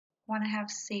Want to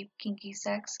have safe, kinky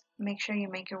sex? Make sure you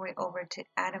make your way over to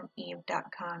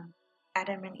adameve.com.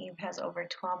 Adam and Eve has over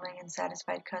 12 million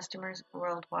satisfied customers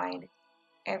worldwide.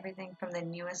 Everything from the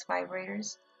newest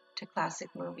vibrators to classic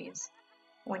movies.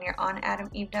 When you're on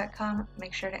adameve.com,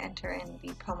 make sure to enter in the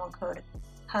promo code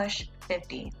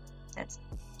HUSH50. That's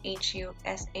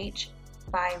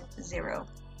HUSH50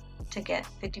 to get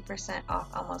 50% off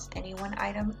almost any one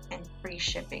item and free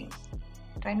shipping.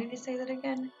 Do I need to say that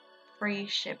again? Free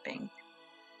shipping.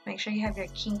 Make sure you have your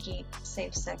kinky,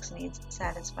 safe sex needs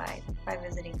satisfied by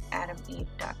visiting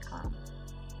adameve.com.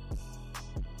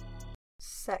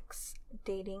 Sex,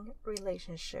 dating,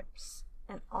 relationships,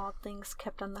 and all things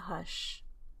kept on the hush.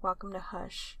 Welcome to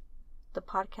Hush, the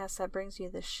podcast that brings you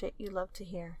the shit you love to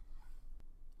hear.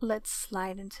 Let's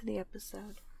slide into the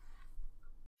episode.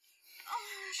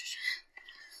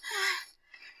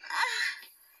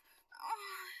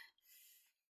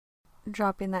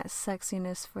 Dropping that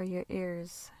sexiness for your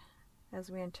ears as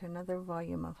we enter another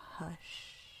volume of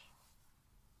Hush.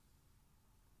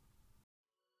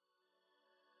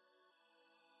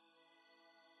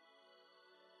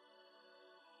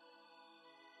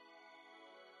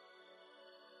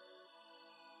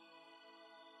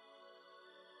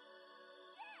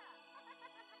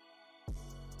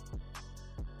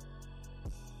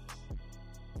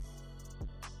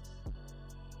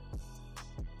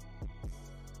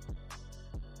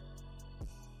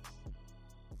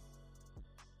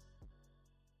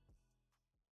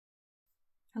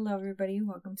 Hello everybody,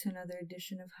 welcome to another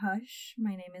edition of Hush.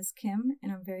 My name is Kim,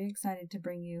 and I'm very excited to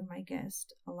bring you my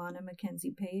guest, Alana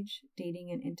McKenzie Page, dating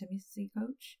and intimacy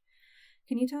coach.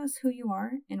 Can you tell us who you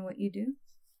are and what you do?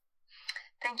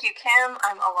 Thank you, Kim.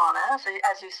 I'm Alana,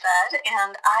 as you said,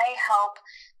 and I help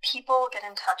people get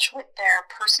in touch with their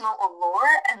personal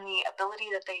allure and the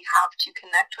ability that they have to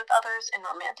connect with others in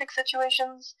romantic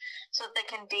situations so that they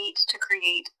can date to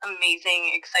create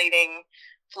amazing, exciting,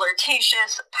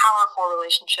 flirtatious, powerful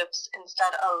relationships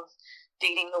instead of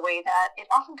dating the way that it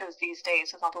often goes these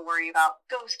days with all the worry about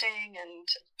ghosting and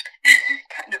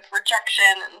kind of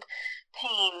rejection and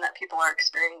pain that people are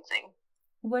experiencing.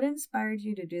 What inspired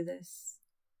you to do this?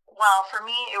 Well, for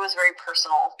me, it was very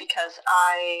personal because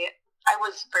I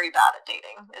was very bad at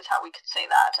dating, is how we could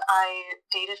say that. I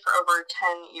dated for over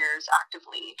 10 years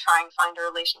actively, trying to find a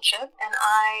relationship, and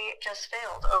I just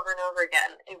failed over and over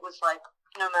again. It was like,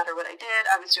 no matter what I did,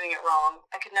 I was doing it wrong.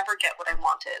 I could never get what I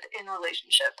wanted in a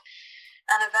relationship.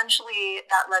 And eventually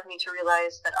that led me to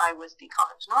realize that I was the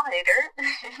common denominator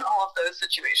in all of those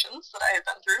situations that I had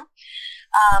been through.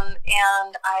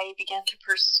 And I began to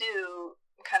pursue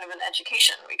kind of an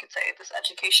education, we could say, this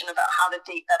education about how to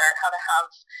date better, how to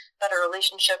have better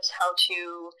relationships, how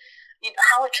to,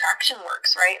 how attraction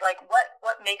works, right? Like what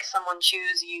makes someone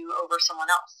choose you over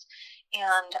someone else?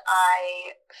 And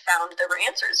I found there were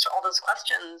answers to all those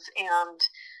questions, and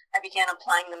I began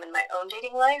applying them in my own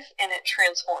dating life, and it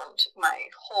transformed my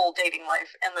whole dating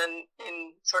life, and then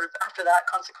in sort of after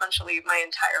that, consequentially, my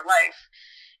entire life.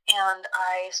 And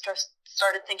I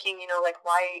started thinking, like,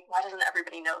 why doesn't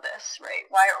everybody know this, right?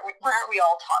 Why aren't we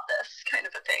all taught this kind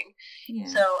of a thing?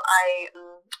 Yeah. So I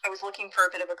was looking for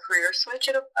a bit of a career switch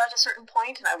at a certain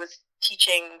point, and I was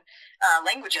teaching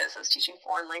languages. I was teaching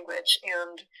foreign language,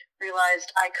 and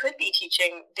realized I could be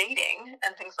teaching dating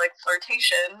and things like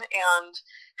flirtation and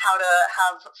how to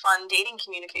have fun dating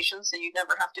communication so you'd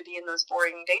never have to be in those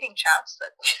boring dating chats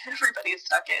that everybody is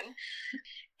stuck in.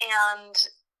 And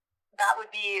that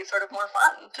would be sort of more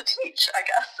fun to teach, I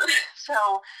guess.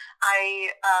 So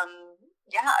I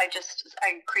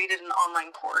created an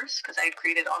online course because I had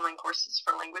created online courses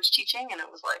for language teaching, and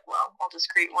it was like, well, I'll just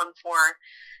create one for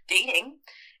dating,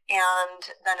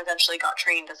 and then eventually got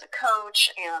trained as a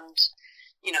coach and,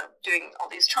 doing all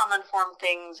these trauma-informed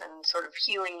things and sort of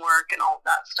healing work and all of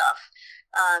that stuff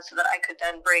so that I could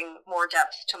then bring more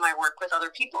depth to my work with other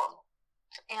people.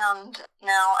 And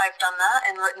now I've done that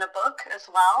and written a book as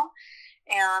well,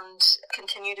 and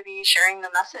continue to be sharing the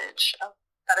message of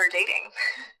better dating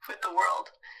with the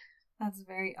world. That's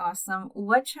very awesome.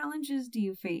 What challenges do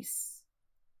you face?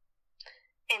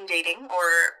 In dating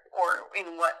or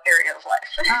in what area of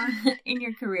life? In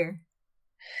your career.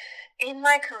 In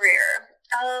my career,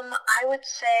 I would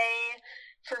say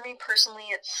for me personally,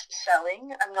 it's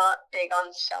selling. I'm not big on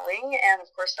selling, and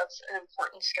of course that's an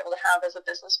important skill to have as a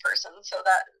business person. So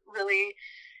that really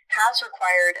has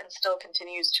required and still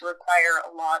continues to require a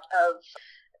lot of,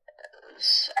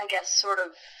 I guess, sort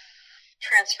of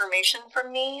transformation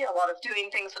from me, a lot of doing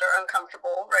things that are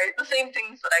uncomfortable, right? The same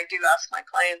things that I do ask my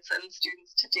clients and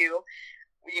students to do,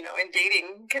 in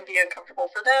dating can be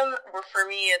uncomfortable for them, or for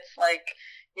me it's like,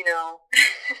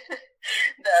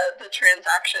 the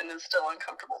transaction is still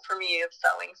uncomfortable for me of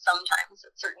selling sometimes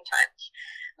at certain times.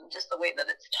 Just the way that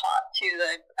it's taught too,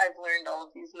 that I've learned all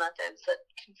of these methods that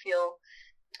can feel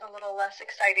a little less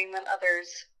exciting than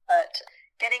others. But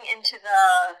getting into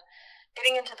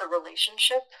the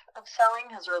relationship of selling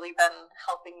has really been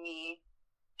helping me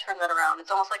turn that around.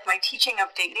 It's almost like my teaching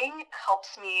of dating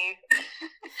helps me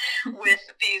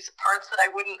with these parts that I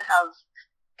wouldn't have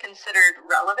considered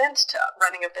relevant to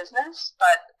running a business,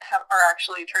 but are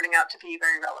actually turning out to be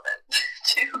very relevant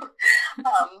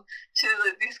to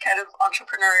these kind of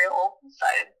entrepreneurial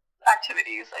side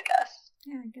activities, I guess.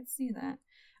 Yeah, I can see that.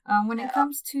 When it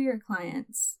comes to your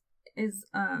clients, is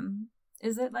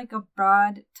it like a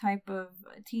broad type of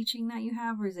teaching that you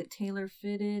have, or is it tailor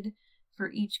fitted for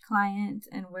each client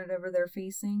and whatever they're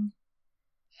facing?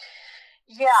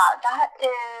 Yeah, that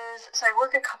is, so I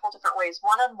work a couple different ways.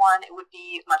 One-on-one, it would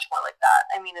be much more like that.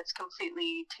 I mean, it's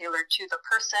completely tailored to the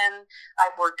person.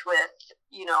 I've worked with,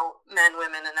 men,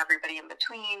 women, and everybody in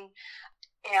between.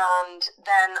 And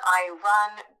then I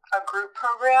run a group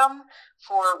program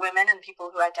for women and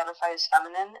people who identify as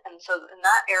feminine. And so in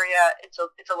that area, it's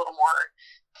a little more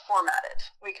formatted,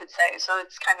 we could say. So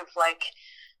it's kind of like,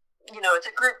 it's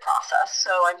a group process.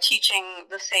 So I'm teaching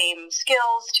the same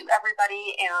skills to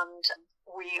everybody, and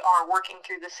we are working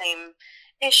through the same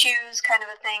issues, kind of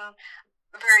a thing.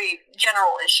 Very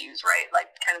general issues, right?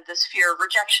 Like kind of this fear of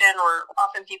rejection, or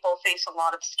often people face a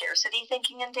lot of scarcity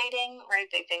thinking in dating, right?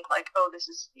 They think like, oh,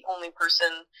 this is the only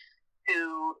person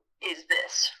who is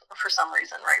this for some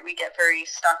reason, right? We get very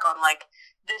stuck on like,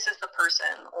 this is the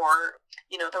person, or,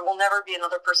 there will never be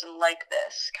another person like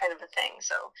this kind of a thing.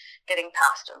 So getting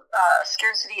past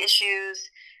scarcity issues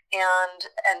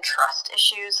and trust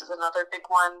issues is another big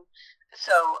one.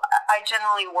 So I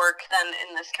generally work then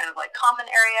in this kind of like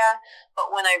common area,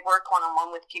 but when I work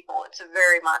one-on-one with people, it's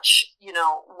very much,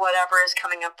 whatever is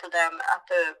coming up for them at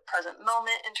the present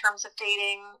moment in terms of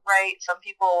dating, right? Some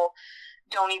people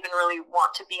don't even really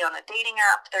want to be on a dating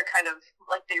app. They're kind of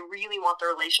like, they really want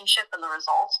the relationship and the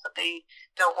results, but they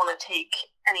don't want to take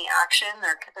any action.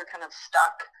 They're kind of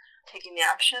stuck taking the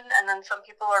action. And then some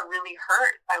people are really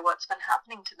hurt by what's been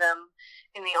happening to them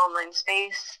in the online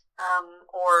space,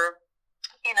 or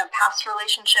in a past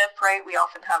relationship, right? We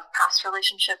often have past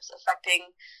relationships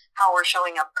affecting how we're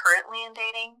showing up currently in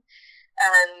dating,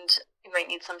 and you might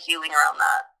need some healing around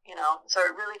that, So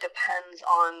it really depends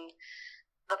on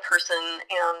the person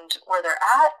and where they're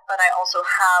at, but I also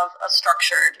have a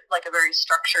very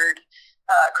structured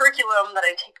curriculum that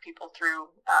I take people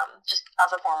through, just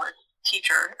as a former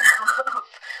teacher,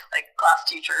 like class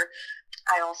teacher.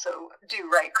 I also do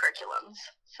write curriculums,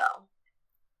 so.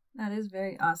 That is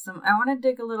very awesome. I want to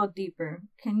dig a little deeper.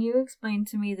 Can you explain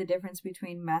to me the difference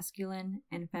between masculine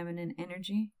and feminine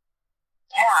energy?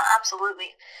 Yeah,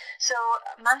 absolutely. So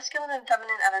masculine and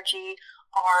feminine energy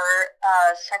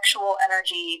are sexual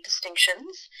energy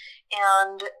distinctions,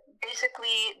 and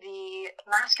basically the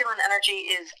masculine energy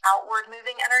is outward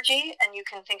moving energy, and you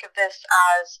can think of this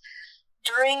as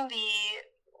during the,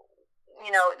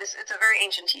 it's a very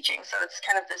ancient teaching, so it's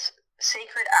kind of this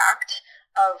sacred act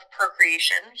of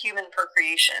procreation, human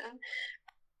procreation.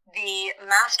 The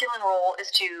masculine role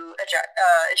is to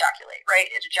ejaculate, right?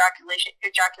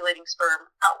 Ejaculating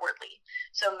sperm outwardly.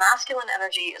 So masculine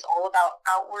energy is all about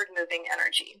outward moving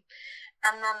energy.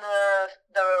 And then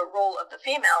the role of the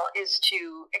female is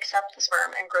to accept the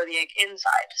sperm and grow the egg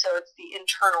inside. So it's the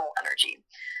internal energy.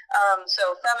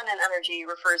 So feminine energy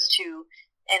refers to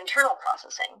internal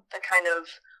processing, the kind of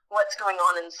what's going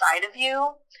on inside of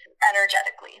you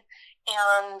energetically.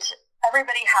 And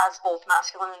everybody has both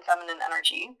masculine and feminine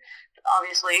energy,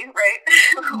 obviously, right?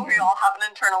 We all have an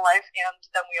internal life, and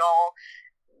then we all,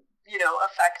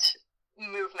 affect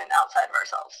movement outside of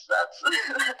ourselves.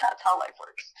 That's how life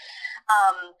works.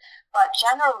 But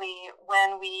generally,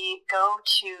 when we go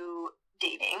to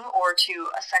dating or to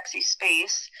a sexy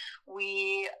space,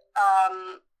 we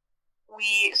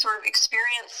sort of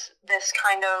experience this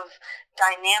kind of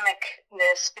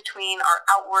dynamicness between our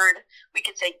outward, we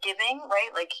could say giving,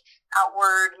 right? Like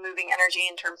outward moving energy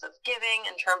in terms of giving,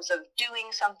 in terms of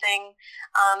doing something.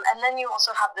 And then you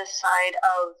also have this side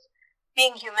of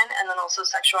being human, and then also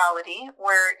sexuality,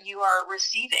 where you are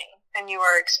receiving and you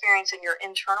are experiencing your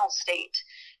internal state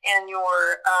and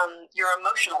your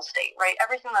emotional state, right?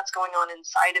 Everything that's going on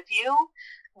inside of you,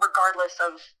 regardless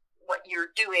of what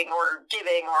you're doing or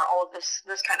giving or all of this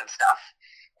kind of stuff.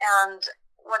 And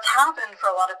what's happened for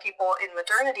a lot of people in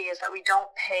modernity is that we don't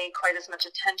pay quite as much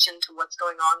attention to what's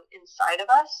going on inside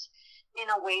of us in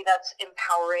a way that's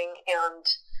empowering and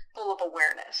full of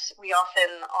awareness. We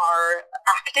often are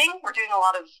acting. We're doing a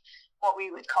lot of what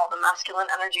we would call the masculine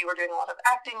energy. We're doing a lot of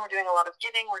acting, we're doing a lot of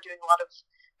giving, we're doing a lot of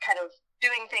kind of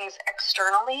doing things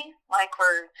externally, like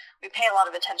we pay a lot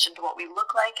of attention to what we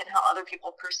look like and how other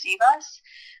people perceive us,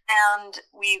 and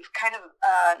we've kind of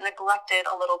neglected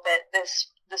a little bit this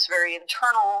very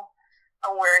internal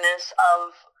awareness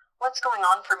of what's going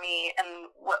on for me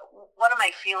and what am I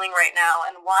feeling right now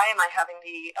and why am I having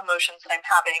the emotions that I'm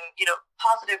having,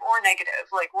 positive or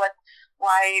negative, like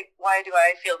why do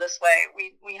I feel this way?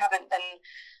 We haven't been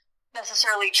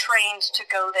necessarily trained to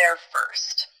go there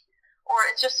first, or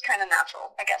it's just kind of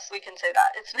natural, I guess we can say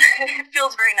that. It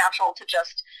feels very natural to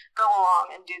just go along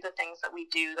and do the things that we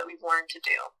do, that we've learned to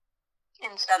do,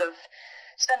 instead of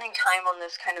spending time on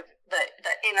this kind of the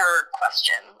inner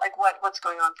question, like what's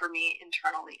going on for me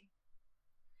internally.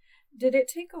 Did it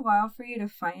take a while for you to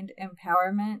find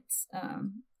empowerment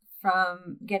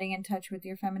from getting in touch with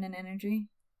your feminine energy?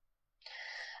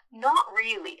 Not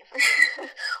really.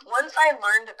 Once I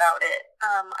learned about it,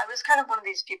 I was kind of one of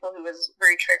these people who was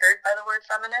very triggered by the word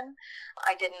feminine.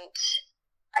 I didn't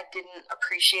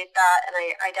appreciate that, and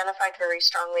I identified very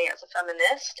strongly as a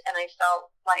feminist, and I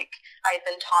felt like I had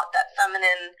been taught that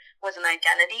feminine was an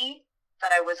identity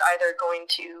that I was either going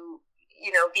to,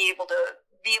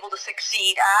 be able to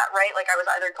succeed at, right? Like I was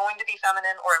either going to be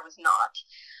feminine or I was not.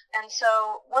 And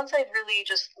so once I really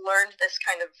just learned this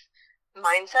kind of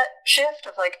mindset shift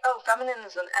of like, oh, feminine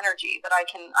is an energy that I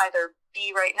can either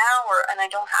be right now and I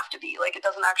don't have to be, like it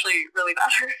doesn't actually really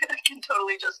matter. I can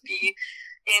totally just be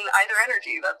in either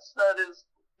energy. That is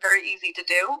very easy to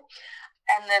do.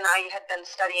 And then I had been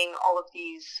studying all of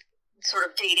these sort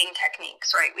of dating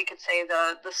techniques, right? We could say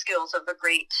the skills of a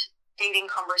great dating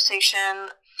conversation,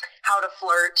 how to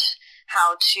flirt,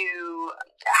 how to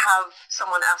have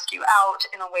someone ask you out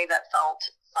in a way that felt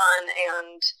fun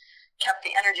and kept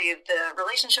the energy of the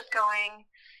relationship going.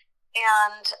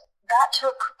 And that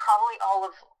took probably all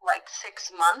of like 6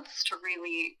 months to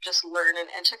really just learn and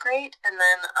integrate. And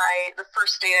then the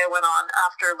first date I went on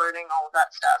after learning all of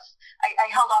that stuff, I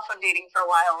held off on dating for a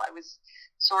while. I was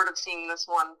sort of seeing this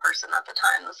one person at the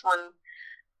time, this one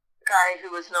guy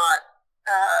who was not,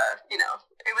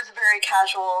 it was very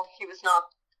casual. He was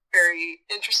not very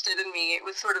interested in me. It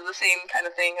was sort of the same kind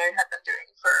of thing I had been doing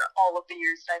for all of the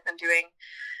years that I've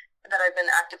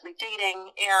been actively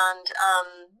dating. And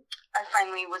I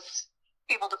finally was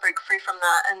able to break free from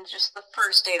that, and just the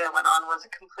first date I went on was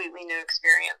a completely new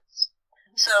experience.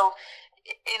 So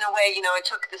in a way, it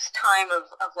took this time of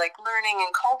like learning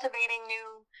and cultivating a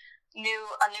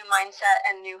new mindset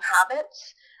and new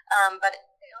habits, but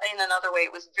in another way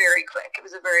it was very quick. It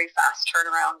was a very fast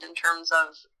turnaround in terms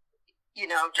of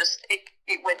just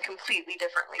it went completely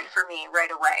differently for me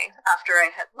right away after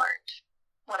I had learned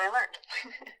what I learned.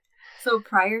 So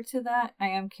prior to that, I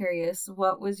am curious,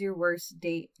 what was your worst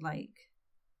date like?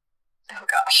 Oh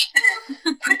gosh.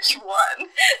 Which one?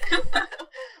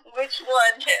 Which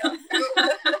one, Kim?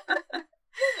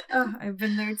 Oh, I've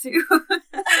been there too.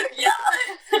 Yeah.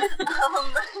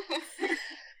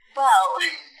 Well,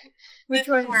 which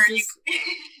one is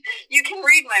you can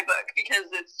read my book because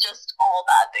it's just all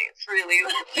bad dates, really.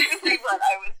 That's really what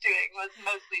I was doing, was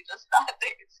mostly just bad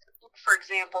dates. For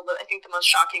example, I think the most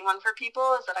shocking one for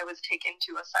people is that I was taken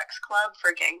to a sex club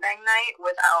for gangbang night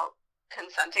without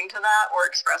consenting to that or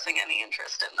expressing any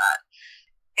interest in that.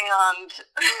 And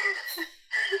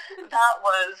that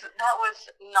was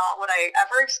not what I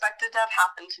ever expected to have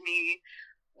happened to me.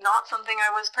 Not something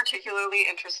I was particularly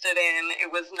interested in.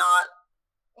 It was not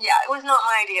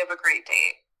my idea of a great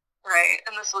date, right?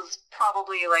 And this was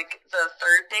probably like the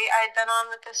third date I'd been on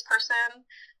with this person.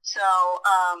 So,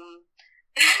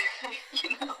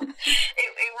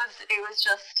 it was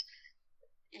just,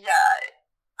 yeah,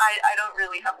 I don't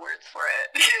really have words for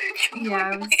it completely.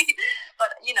 Yeah, but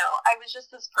I was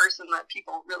just this person that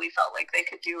people really felt like they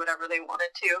could do whatever they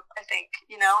wanted to, I think,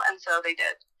 and so they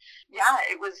did. Yeah,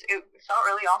 it felt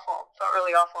really awful. Felt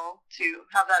really awful to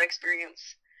have that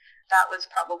experience. That was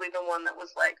probably the one that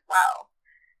was like, wow,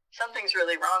 something's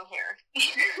really wrong here.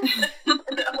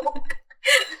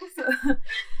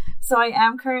 So I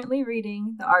am currently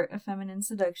reading The Art of Feminine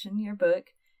Seduction, your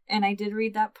book, and I did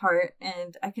read that part,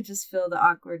 and I could just feel the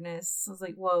awkwardness. I was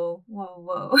like, whoa, whoa,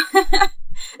 whoa.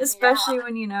 Especially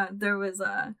when, there was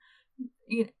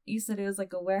you said it was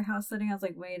like a warehouse setting. I was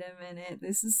like, wait a minute,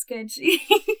 this is sketchy.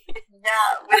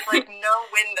 Yeah, with like no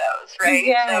windows, right?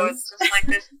 Yes. So it's just like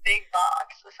this big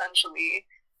box, essentially.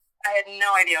 I had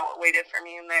no idea what waited for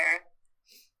me in there.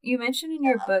 You mentioned in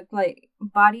your book, like,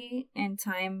 body and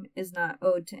time is not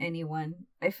owed to anyone.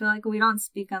 I feel like we don't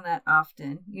speak on that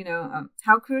often.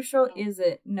 How crucial is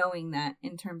it knowing that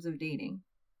in terms of dating?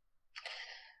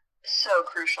 So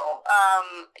crucial.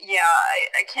 Yeah,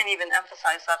 I can't even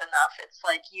emphasize that enough. It's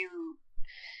like you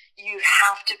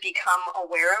have to become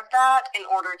aware of that in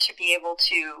order to be able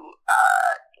to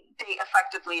date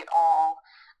effectively at all.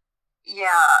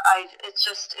 Yeah, it's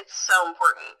so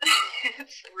important.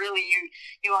 It's really,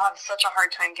 you will have such a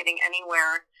hard time getting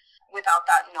anywhere without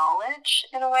that knowledge,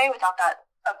 in a way, without that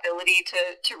ability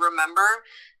to remember,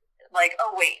 like,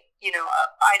 oh wait,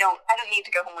 I don't need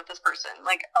to go home with this person.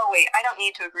 Like, oh wait, I don't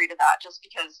need to agree to that just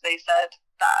because they said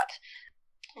that.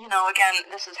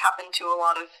 Again, this has happened to a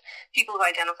lot of people who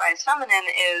identify as feminine,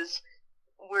 is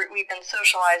we've been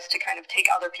socialized to kind of take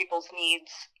other people's needs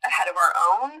ahead of our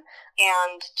own,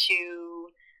 and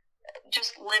to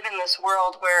just live in this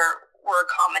world where we're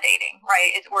accommodating,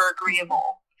 right? We're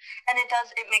agreeable. And it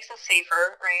makes us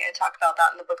safer, right? I talk about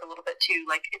that in the book a little bit too.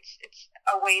 Like, it's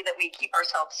a way that we keep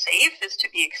ourselves safe, is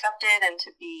to be accepted and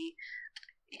to be,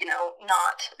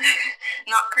 not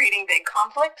not creating big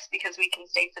conflicts, because we can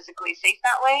stay physically safe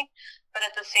that way. But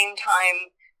at the same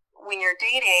time, when you're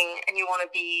dating and you want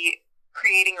to be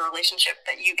creating a relationship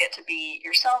that you get to be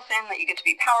yourself in, that you get to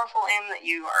be powerful in, that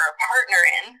you are a partner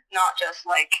in, not just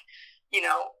like,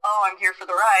 oh, I'm here for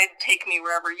the ride, take me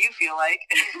wherever you feel like,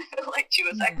 like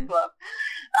to a sex club.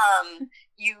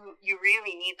 You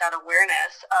really need that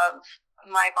awareness of,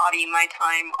 my body, my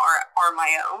time are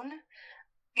my own.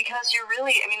 Because you're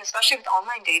really, especially with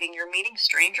online dating, you're meeting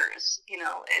strangers. You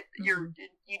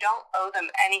don't owe them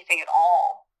anything at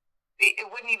all. It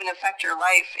wouldn't even affect your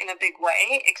life in a big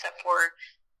way, except for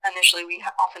initially we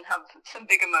often have some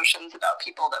big emotions about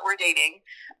people that we're dating,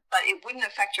 but it wouldn't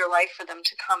affect your life for them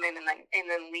to come in and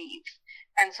then leave.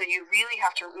 And so you really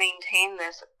have to maintain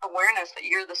this awareness that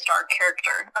you're the star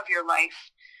character of your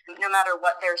life, no matter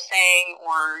what they're saying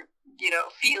or,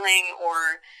 feeling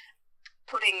or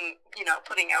putting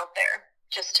out there.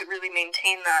 Just to really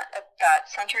maintain that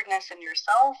centeredness in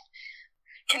yourself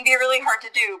can be really hard to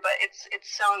do, but it's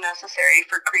so necessary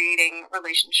for creating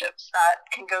relationships that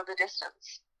can go the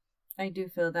distance. I do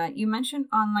feel that. You mentioned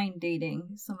online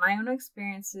dating. So my own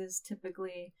experiences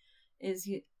typically is,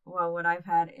 what I've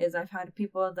had is I've had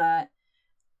people that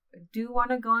do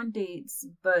want to go on dates,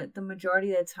 but the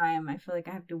majority of the time I feel like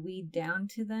I have to weed down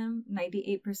to them.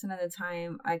 98% of the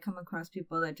time I come across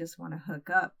people that just want to hook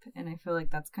up, and I feel like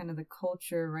that's kind of the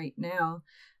culture right now.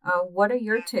 What are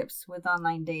your tips with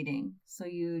online dating so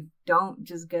you don't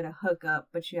just get a hookup,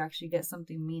 but you actually get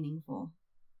something meaningful?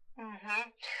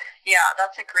 Yeah,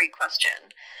 that's a great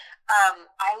question.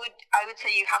 I would say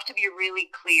you have to be really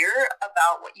clear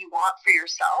about what you want for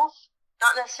yourself.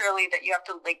 Not necessarily that you have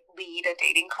to lead a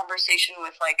dating conversation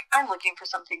with I'm looking for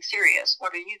something serious.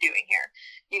 What are you doing here?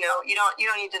 You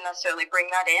don't need to necessarily bring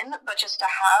that in, but just to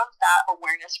have that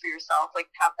awareness for yourself,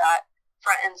 have that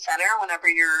front and center whenever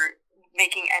you're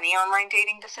making any online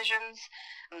dating decisions.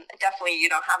 Definitely,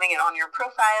 having it on your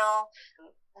profile,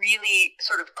 really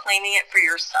sort of claiming it for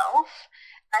yourself.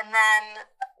 And then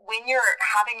when you're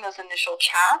having those initial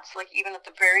chats, even at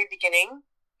the very beginning,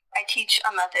 I teach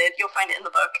a method, you'll find it in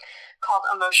the book, called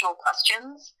emotional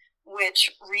questions,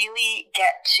 which really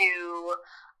get to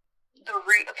the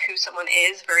root of who someone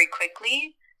is very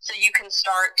quickly. So you can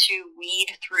start to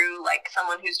weed through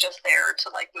someone who's just there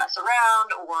to mess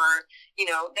around, or,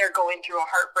 they're going through a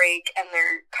heartbreak and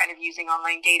they're kind of using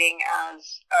online dating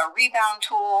as a rebound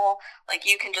tool.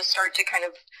 You can just start to kind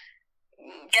of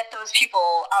get those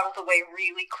people out of the way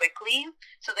really quickly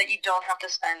so that you don't have to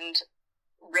spend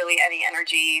really any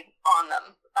energy on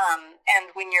them. And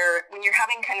when you're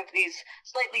having kind of these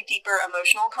slightly deeper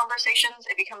emotional conversations,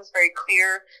 it becomes very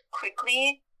clear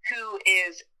quickly who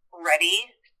is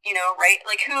ready, right?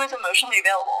 Who is emotionally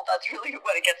available. That's really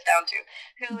what it gets down to.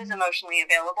 Who is emotionally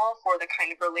available for the kind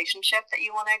of relationship that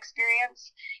you want to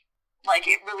experience.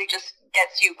 It really just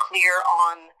gets you clear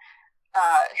on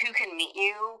who can meet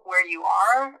you where you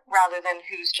are, rather than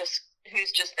who's just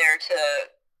there to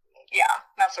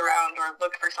mess around or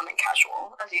look for something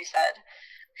casual, as you said.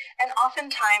 And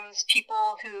oftentimes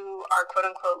people who are quote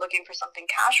unquote looking for something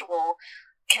casual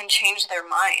can change their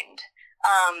mind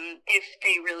if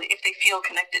they feel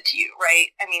connected to you,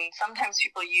 right? Sometimes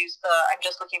people use I'm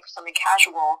just looking for something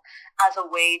casual as a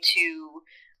way to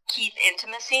keep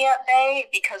intimacy at bay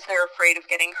because they're afraid of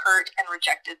getting hurt and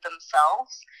rejected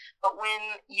themselves. But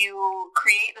when you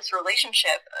create this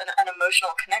relationship, an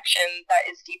emotional connection that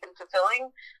is deep and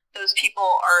fulfilling, those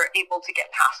people are able to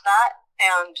get past that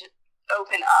and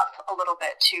open up a little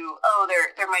bit to,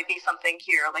 there might be something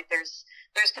here. There's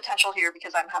potential here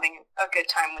because I'm having a good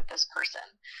time with this person.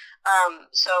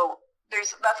 So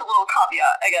that's a little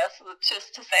caveat, I guess,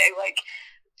 just to say,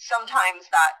 sometimes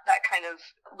that kind of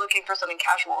looking for something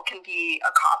casual can be a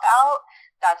cop-out.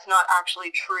 That's not actually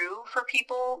true for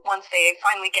people once they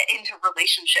finally get into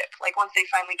relationship, like once they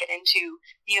finally get into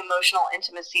the emotional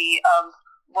intimacy of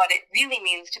what it really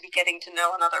means to be getting to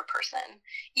know another person,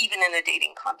 even in a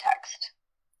dating context.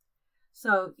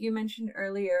 So you mentioned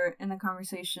earlier in the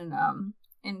conversation,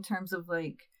 in terms of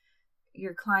like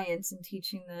your clients and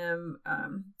teaching them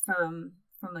from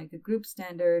like a group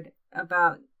standard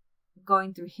about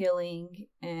going through healing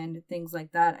and things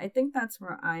like that. I think that's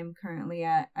where I'm currently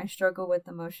at. I struggle with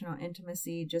emotional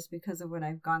intimacy just because of what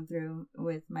I've gone through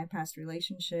with my past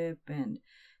relationship and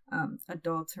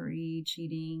adultery,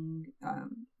 cheating,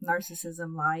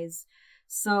 narcissism, lies.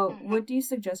 So what do you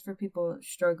suggest for people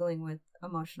struggling with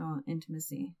emotional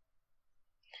intimacy?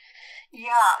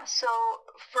 Yeah, so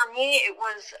for me, it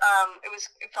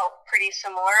felt pretty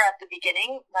similar at the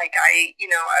beginning. Like I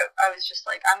was just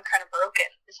like, I'm kind of broken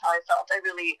is how I felt. I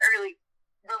really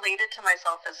related to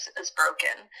myself as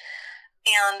broken.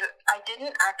 And I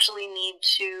didn't actually need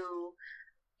to,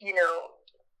 you know,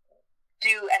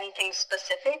 do anything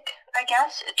specific, I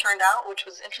guess, it turned out, which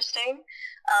was interesting.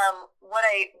 What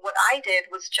I did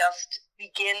was just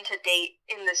begin to date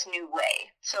in this new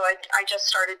way. So I just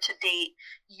started to date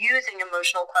using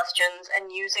emotional questions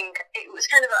and it was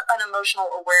kind of an emotional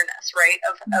awareness, right?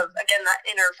 Of again, that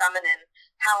inner feminine.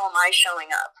 How am I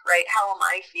showing up, right? How am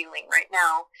I feeling right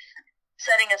now?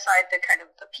 Setting aside the kind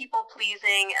of the people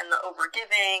pleasing and the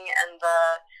overgiving and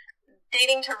the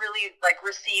dating to really like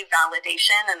receive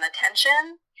validation and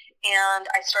attention. And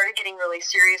I started getting really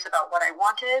serious about what I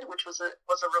wanted, which was a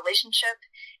relationship,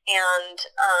 and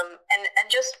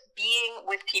just being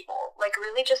with people, like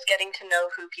really just getting to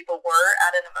know who people were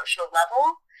at an emotional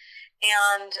level,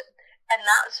 and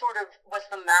that sort of was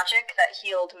the magic that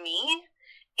healed me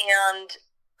and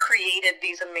created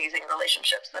these amazing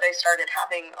relationships that I started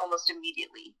having almost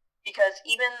immediately. Because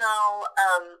even though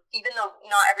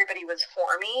not everybody was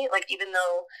for me, like even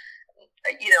though,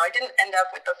 I didn't end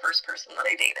up with the first person that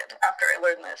I dated after I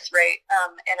learned this, right?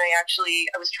 And I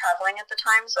was traveling at the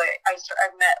time, so I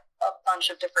met a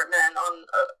bunch of different men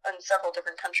in several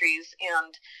different countries,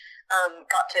 and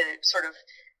got to sort of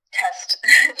test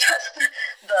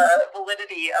the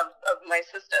validity of my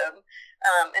system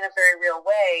in a very real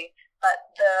way.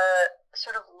 But the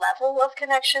sort of level of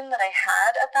connection that I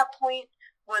had at that point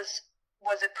was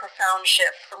a profound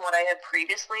shift from what I had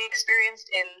previously experienced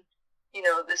in,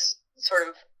 this sort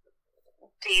of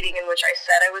dating in which I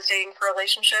said I was dating for a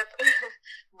relationship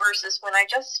versus when I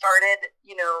just started,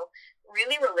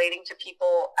 really relating to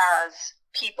people as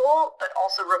people, but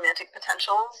also romantic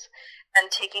potentials,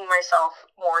 and taking myself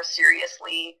more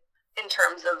seriously in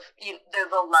terms of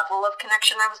the level of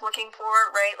connection I was looking for,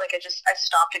 right? Like I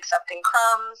stopped accepting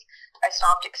crumbs. I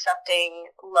stopped accepting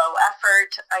low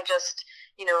effort. I just,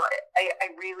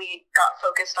 I really got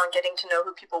focused on getting to know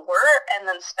who people were and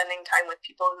then spending time with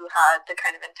people who had the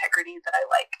kind of integrity that I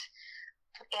liked.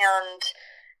 And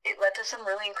it led to some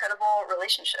really incredible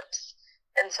relationships.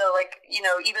 And so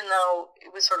even though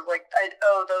it was sort of like,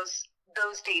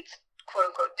 those dates,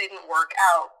 quote unquote, didn't work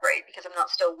out, right? Because I'm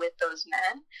not still with those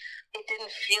men. It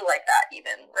didn't feel like that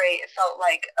even, right? It felt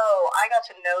like, I got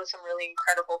to know some really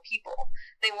incredible people.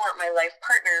 They weren't my life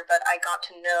partner, but I got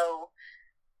to know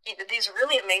these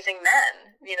really amazing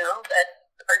men, that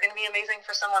are going to be amazing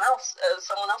for someone else,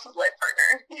 someone else's life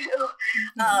partner,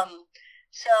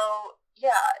 So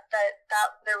yeah,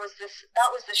 that was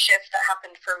the shift that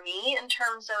happened for me in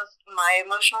terms of my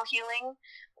emotional healing.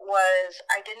 Was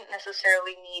I didn't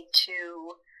necessarily need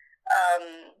to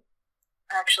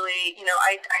actually,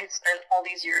 I had spent all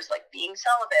these years like being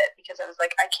celibate because I was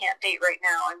like, I can't date right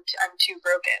now. I'm too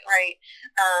broken, right?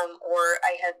 Or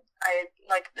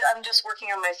I'm just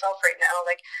working on myself right now.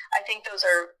 Like, I think those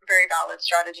are very valid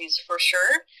strategies for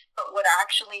sure. But what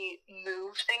actually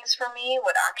moved things for me,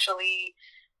 what actually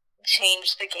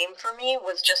changed the game for me,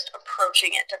 was just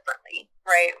approaching it differently,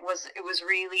 right? It was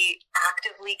really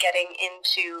actively getting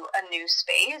into a new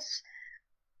space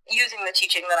using the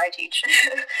teaching that I teach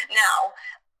now.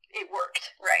 It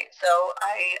worked, right? So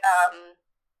I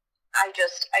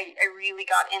really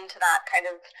got into that kind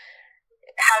of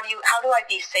how do I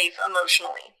be safe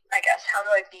emotionally, I guess. How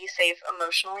do I be safe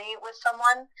emotionally with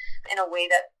someone in a way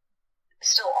that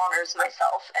still honors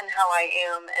myself and how I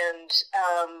am and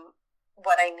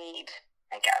what I need,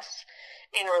 I guess,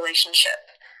 in a relationship.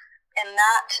 And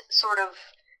that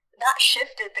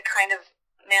shifted the kind of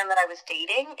man that I was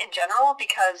dating in general,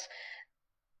 because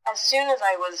as soon as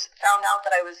I found out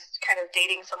that I was kind of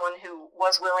dating someone who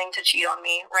was willing to cheat on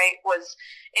me, right, was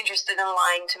interested in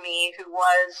lying to me, who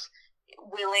was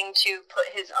willing to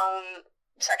put his own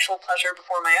sexual pleasure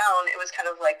before my own, it was kind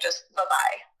of like just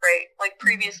bye-bye, right? Like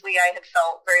previously I had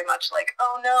felt very much like,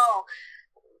 oh no,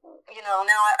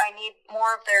 now I need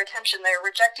more of their attention. They're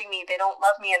rejecting me. They don't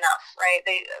love me enough, right?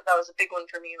 That was a big one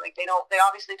for me. Like they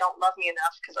obviously don't love me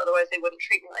enough because otherwise they wouldn't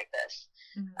treat me like this.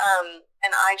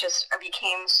 And I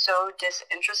became so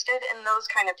disinterested in those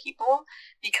kind of people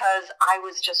because I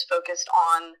was just focused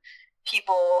on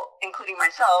people, including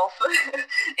myself,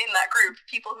 in that group,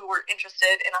 people who were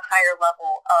interested in a higher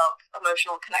level of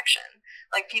emotional connection,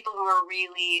 like people who were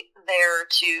really there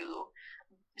to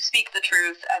speak the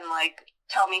truth and like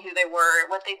tell me who they were,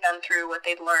 what they'd been through, what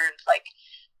they'd learned. Like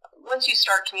once you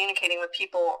start communicating with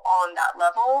people on that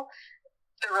level,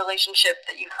 the relationship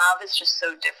that you have is just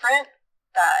so different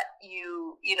that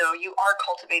you are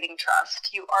cultivating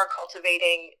trust, you are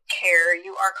cultivating care,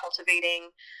 you are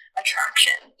cultivating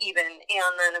attraction even,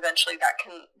 and then eventually that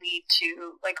can lead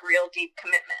to like real deep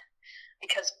commitment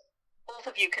because both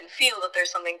of you can feel that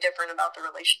there's something different about the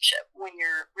relationship when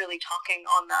you're really talking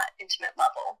on that intimate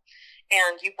level,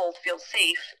 and you both feel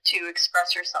safe to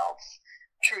express yourselves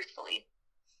truthfully.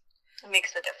 It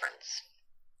makes the difference.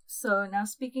 So now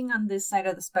speaking on this side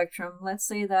of the spectrum, let's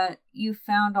say that you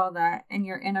found all that and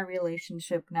you're in a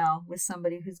relationship now with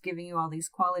somebody who's giving you all these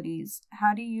qualities.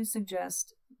 How do you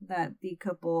suggest that the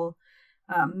couple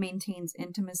maintains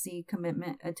intimacy,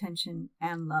 commitment, attention,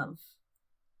 and love?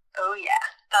 Oh yeah,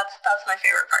 that's my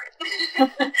favorite part.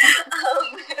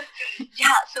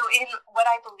 So in what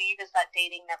I believe is that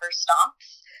dating never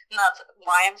stops, and that's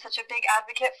why I'm such a big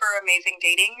advocate for amazing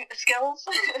dating skills,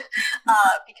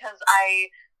 because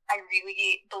I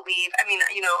really believe,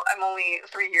 I'm only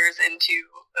 3 years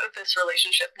into this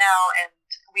relationship now, and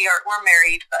we're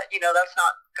married, but that's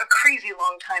not a crazy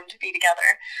long time to be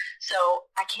together. So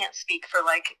I can't speak for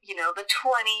the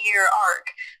 20-year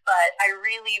arc, but I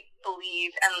really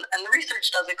believe, and the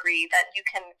research does agree, that you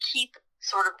can keep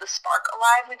sort of the spark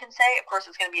alive, we can say. Of course,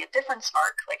 it's going to be a different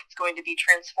spark, like it's going to be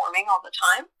transforming all the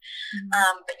time.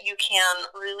 But you can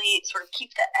really sort of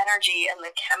keep the energy and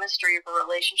the chemistry of a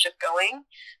relationship going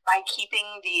by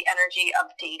keeping the energy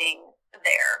of dating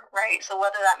there, right? So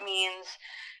whether that means,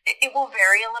 it will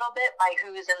vary a little bit by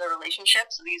who is in the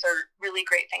relationship. So these are really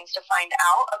great things to find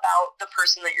out about the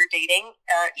person that you're dating,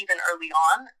 even early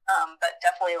on. But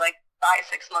definitely like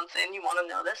 5-6 months in, you want to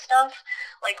know this stuff.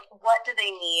 Like, what do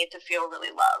they need to feel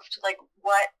really loved? Like,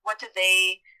 what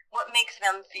makes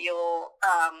them feel,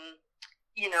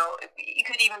 it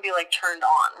could even be like turned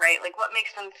on, right? Like, what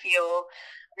makes them feel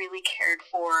really cared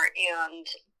for and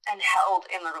held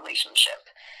in the relationship?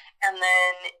 And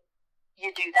then you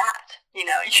do that, you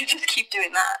just keep doing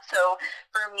that. So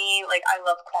for me, like, I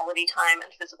love quality time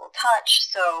and physical touch.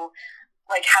 So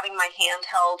like having my hand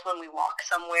held when we walk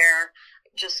somewhere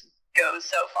just goes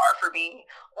so far for me.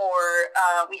 Or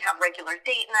we have regular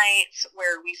date nights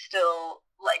where we still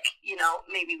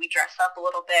maybe we dress up a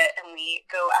little bit and we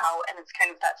go out, and it's kind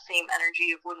of that same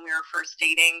energy of when we were first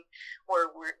dating, where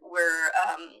we're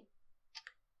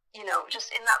just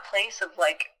in that place of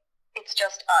like, it's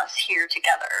just us here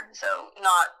together. So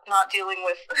not dealing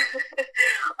with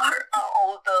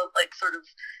all of the like sort of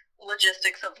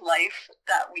logistics of life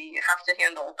that we have to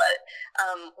handle, but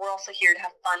we're also here to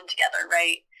have fun together,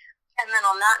 right? And then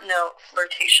on that note,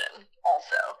 flirtation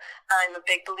also. I'm a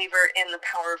big believer in the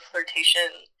power of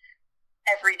flirtation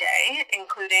every day,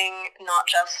 including not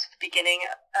just the beginning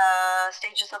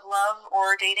stages of love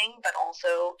or dating, but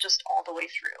also just all the way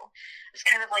through. It's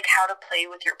kind of like how to play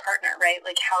with your partner, right?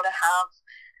 Like how to have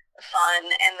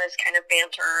fun and this kind of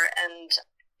banter and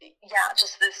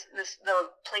just the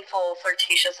playful,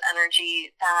 flirtatious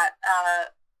energy that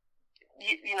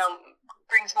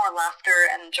brings more laughter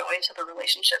and joy to the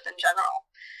relationship in general.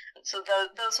 So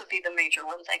those would be the major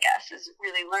ones, I guess, is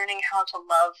really learning how to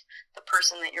love the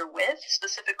person that you're with,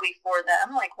 specifically for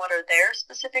them, like what are their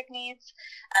specific needs,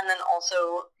 and then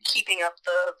also keeping up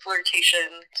the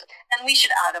flirtation. And we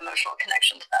should add emotional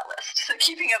connection to that list. So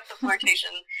keeping up the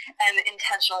flirtation and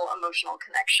intentional emotional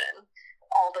connection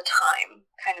all the time,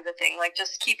 kind of a thing, like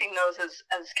just keeping those as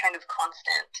kind of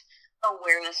constant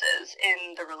awarenesses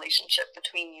in the relationship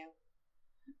between you.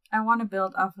 I want to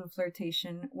build off of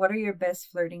flirtation. What are your best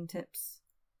flirting tips?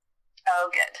 Oh,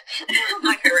 good.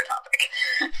 My favorite topic.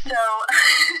 So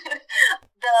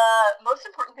the most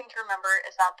important thing to remember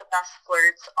is that the best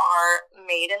flirts are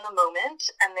made in the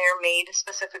moment, and they're made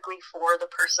specifically for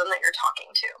the person that you're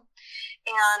talking to.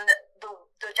 And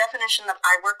the definition that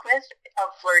I work with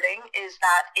of flirting is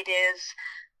that it is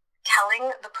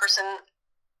telling the person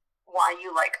why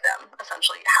you like them,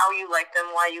 essentially, how you like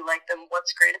them, why you like them,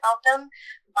 what's great about them,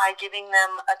 by giving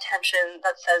them attention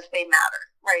that says they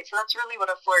matter, right? So that's really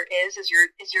what a flirt is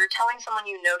you're telling someone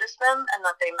you notice them and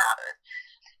that they matter.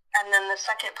 And then the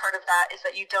second part of that is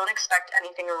that you don't expect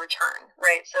anything in return,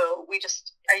 right? So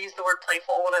I used the word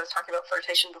playful when I was talking about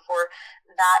flirtation before.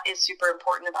 That is super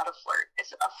important about a flirt.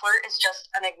 A flirt is just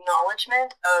an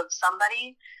acknowledgement of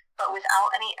somebody, but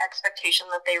without any expectation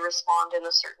that they respond in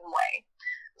a certain way.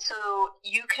 So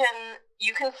you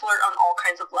can flirt on all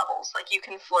kinds of levels. Like, you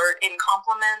can flirt in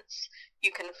compliments.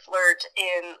 You can flirt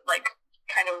in like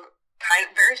kind of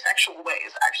very sexual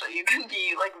ways. Actually, you can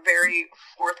be like very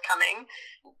forthcoming,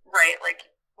 right? Like,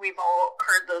 we've all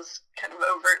heard those kind of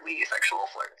overtly sexual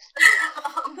flirts.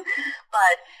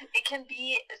 But it can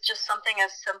be just something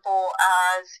as simple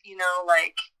as,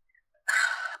 like,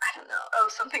 I don't know.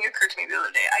 Oh, something occurred to me the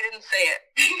other day. I didn't say it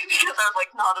because I was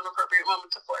like, not an appropriate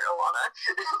moment to flirt, Alana.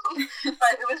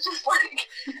 But it was just like,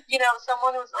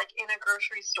 someone was like in a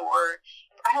grocery store.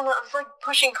 I don't know. It was like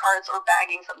pushing carts or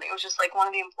bagging something. It was just like one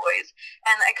of the employees.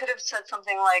 And I could have said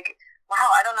something like,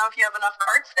 wow, I don't know if you have enough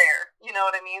carts there. You know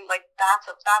what I mean? Like, that's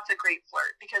a great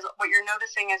flirt, because what you're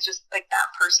noticing is just like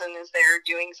that person is there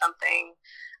doing something,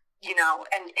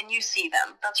 and you see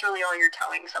them. That's really all you're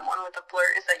telling someone with a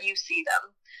flirt, is that you see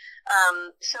them.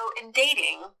 So in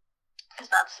dating, because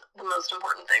that's the most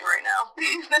important thing right now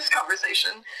in this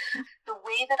conversation, the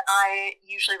way that I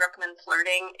usually recommend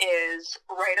flirting is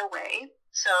right away.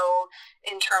 So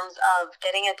in terms of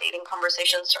getting a dating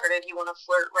conversation started, you want to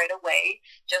flirt right away,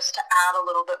 just to add a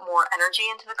little bit more energy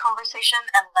into the conversation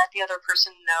and let the other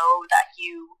person know that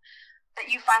you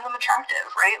find them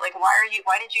attractive, right? Like, why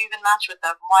did you even match with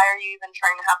them? Why are you even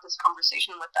trying to have this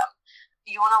conversation with them?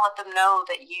 You want to let them know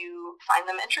that you find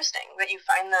them interesting, that you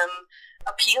find them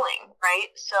appealing,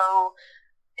 right? So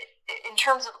in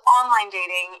terms of online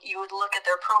dating, you would look at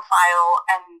their profile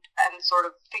and sort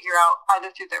of figure out, either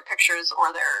through their pictures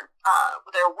or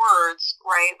their words,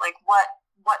 right? Like, what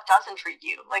does intrigue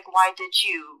you? Like, why did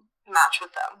you match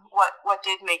with them? What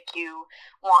did make you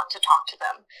want to talk to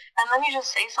them? And then you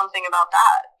just say something about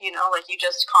that, like, you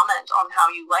just comment on how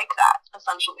you like that,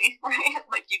 essentially, right?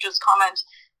 Like, you just comment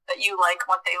that you like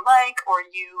what they like, or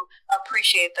you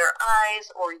appreciate their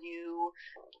eyes, or you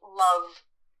love,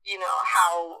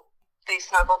 how they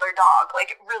snuggle their dog.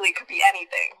 Like, it really could be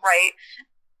anything, right?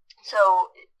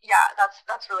 So yeah,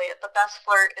 that's really it. The best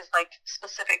flirt is like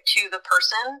specific to the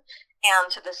person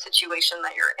and to the situation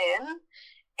that you're in,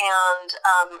 and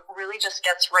really just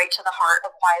gets right to the heart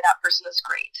of why that person is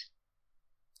great.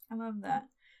 I love that.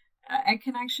 I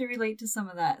can actually relate to some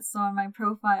of that. So on my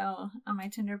profile, on my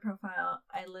Tinder profile,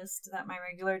 I list that my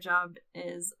regular job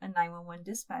is a 911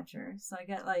 dispatcher. So I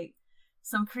get like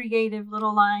some creative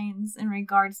little lines in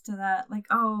regards to that. Like,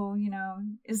 oh,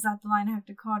 is that the line I have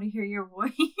to call to hear your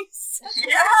voice?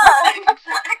 Yeah,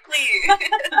 exactly.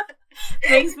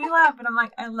 Makes me laugh, and I'm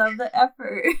like, I love the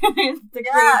effort. The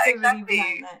creativity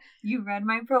behind that. You read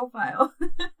my profile.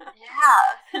 Yeah,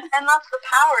 and that's the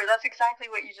power. That's exactly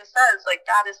what you just said. It's like,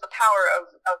 that is the power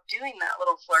of doing that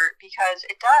little flirt, because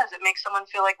it makes someone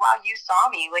feel like, wow, you saw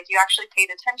me. Like, you actually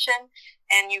paid attention,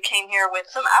 and you came here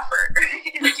with some effort.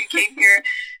 Like, you came here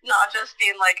not just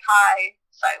being like, hi,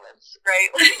 silence, right?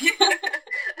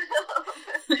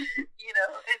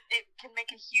 It can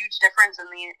make a huge difference in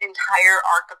the entire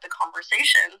arc of the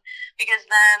conversation, because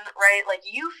then, right, like,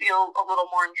 you feel a little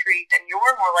more intrigued, and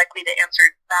you're more likely to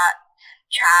answer that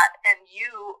chat, and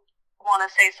you want to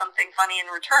say something funny in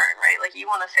return, right? Like, you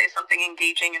want to say something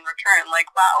engaging in return,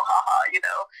 like, wow, haha,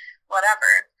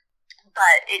 whatever.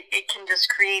 But it can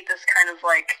just create this kind of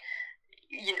like,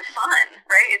 fun,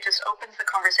 right? It just opens the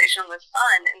conversation with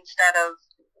fun, instead of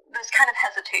this kind of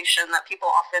hesitation that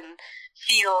people often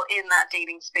feel in that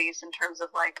dating space, in terms of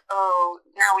like, oh,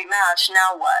 now we match,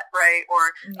 now what, right?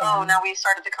 Or, oh, now we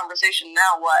started the conversation,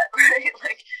 now what, right?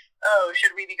 Like, oh,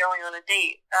 should we be going on a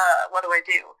date? What do I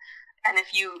do? And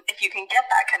if you can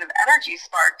get that kind of energy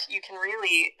sparked, there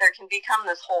can become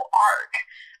this whole arc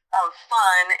of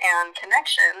fun and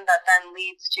connection that then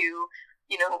leads to,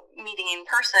 meeting in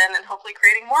person and hopefully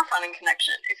creating more fun and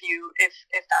connection, if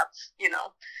that's,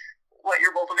 what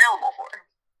you're both available for.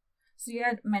 So you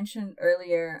had mentioned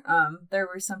earlier, there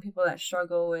were some people that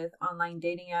struggle with online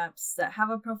dating apps that have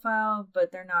a profile,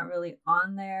 but they're not really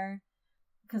on there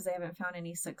because they haven't found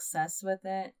any success with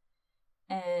it.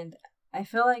 And I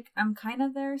feel like I'm kind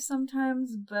of there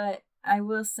sometimes, but I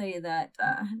will say that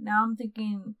now I'm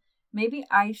thinking maybe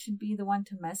I should be the one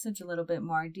to message a little bit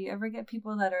more. Do you ever get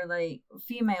people that are like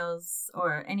females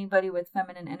or anybody with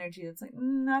feminine energy that's like,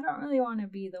 I don't really want to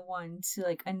be the one to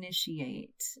like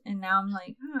initiate? And now I'm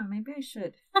like, maybe I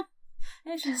should.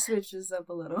 And she switches up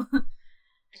a little.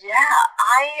 Yeah,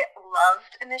 I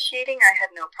loved initiating. I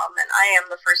had no problem. And I am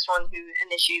the first one who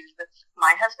initiated with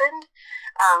my husband,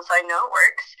 so I know it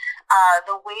works.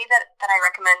 The way that I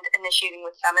recommend initiating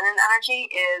with feminine energy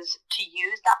is to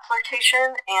use that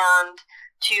flirtation and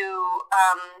to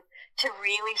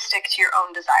really stick to your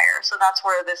own desire. So that's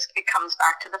where it comes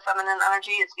back to the feminine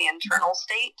energy. It's the internal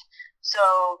state.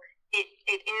 So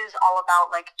it is all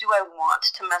about, like, do I want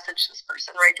to message this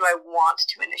person, right? Do I want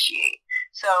to initiate?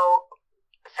 So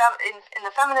in the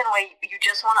feminine way, you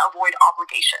just want to avoid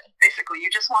obligation. Basically,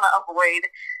 you just want to avoid,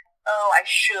 oh, I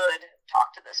should talk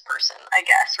to this person, I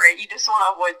guess, right? You just want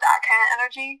to avoid that kind of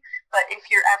energy. But if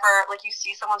you're ever, like, you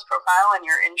see someone's profile and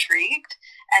you're intrigued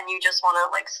and you just want to,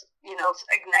 like,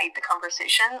 ignite the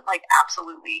conversation, like,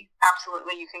 absolutely,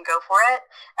 you can go for it.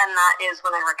 And that is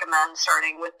when I recommend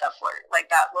starting with the flirt, like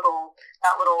that little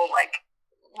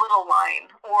line.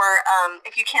 Or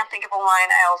if you can't think of a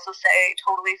line, I also say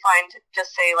totally fine to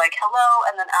just say, like, hello,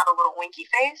 and then add a little winky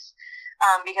face,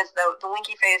 because the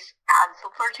winky face adds the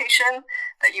flirtation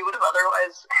that you would have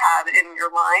otherwise had in your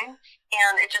line,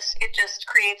 and it just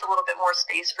creates a little bit more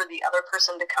space for the other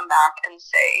person to come back and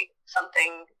say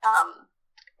something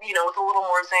with a little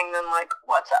more zing than, like,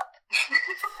 what's up.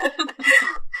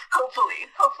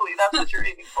 hopefully that's what you're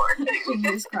aiming for.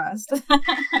 Fingers crossed.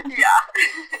 Yeah.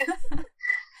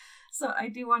 So I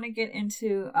do want to get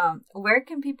into where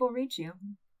can people reach you?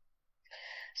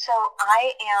 So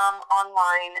I am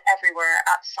online everywhere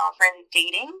at Sovereign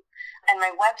Dating, and my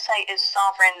website is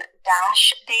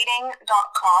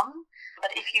sovereign-dating.com.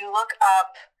 But if you look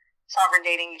up Sovereign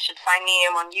Dating, you should find me.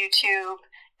 I'm on YouTube,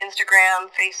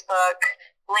 Instagram, Facebook,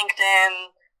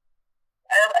 LinkedIn.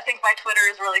 I think my Twitter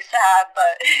is really sad,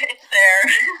 but it's there.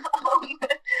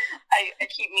 I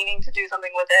keep meaning to do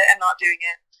something with it and not doing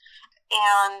it.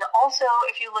 And also,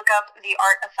 if you look up the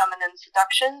Art of Feminine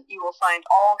Seduction, you will find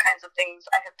all kinds of things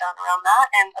I have done around that,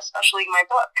 and especially my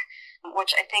book,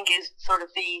 which I think is sort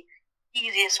of the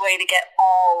easiest way to get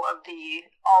all of the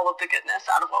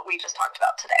goodness out of what we just talked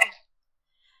about today.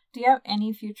 Do you have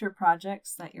any future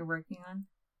projects that you're working on?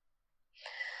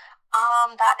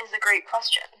 That is a great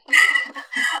question.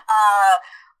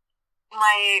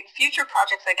 My future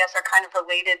projects, I guess, are kind of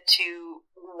related to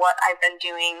what I've been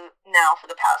doing now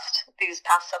for these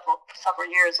past several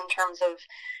years in terms of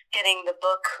getting the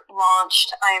book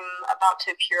launched. I'm about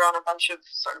to appear on a bunch of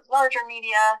sort of larger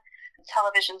media,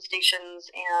 television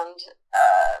stations, and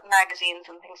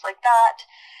magazines and things like that.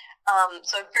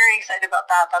 So I'm very excited about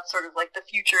that. That's sort of like the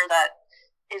future that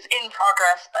is in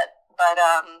progress, but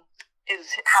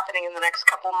is happening in the next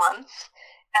couple months.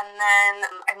 And then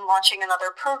I'm launching another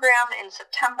program in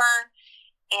September,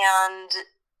 and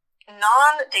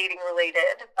non-dating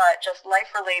related, but just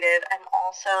life related, I'm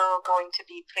also going to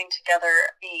be putting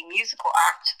together a musical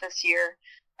act this year.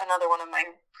 Another one of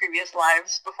my previous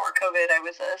lives before COVID, I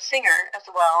was a singer as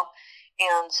well.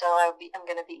 And so I'm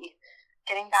going to be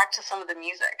getting back to some of the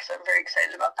music. So I'm very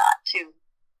excited about that too.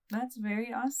 That's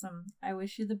very awesome. I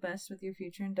wish you the best with your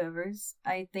future endeavors.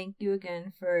 I thank you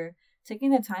again for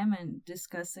taking the time and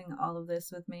discussing all of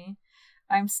this with me.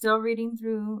 I'm still reading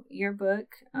through your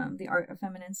book, The Art of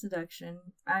Feminine Seduction.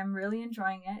 I'm really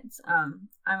enjoying it. I'm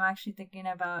actually thinking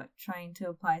about trying to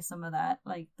apply some of that,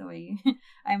 like the way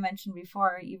I mentioned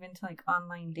before, even to like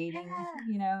online dating.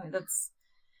 You know,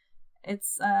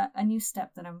 it's a new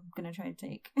step that I'm gonna try to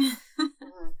take.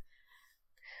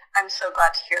 I'm so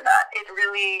glad to hear that. It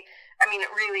really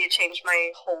changed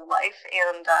my whole life,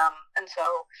 and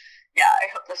so, yeah, I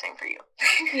hope the same for you.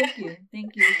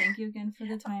 Thank you again for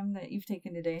the time that you've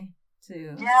taken today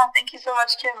to... Yeah, thank you so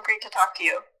much, Kim. Great to talk to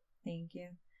you. Thank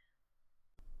you.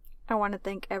 I want to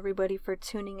thank everybody for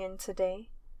tuning in today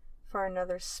for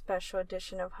another special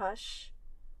edition of Hush.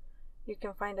 You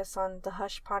can find us on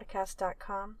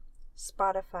thehushpodcast.com,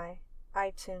 Spotify,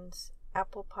 iTunes,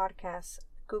 Apple Podcasts,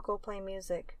 Google Play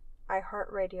Music,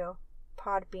 iHeartRadio,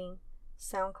 Podbean,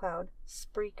 SoundCloud,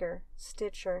 Spreaker,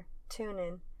 Stitcher,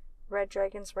 TuneIn, Red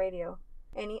Dragons Radio,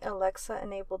 any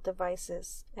Alexa-enabled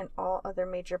devices, and all other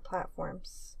major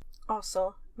platforms.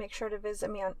 Also, make sure to visit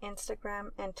me on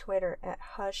Instagram and Twitter at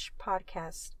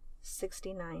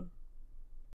HushPodcast69.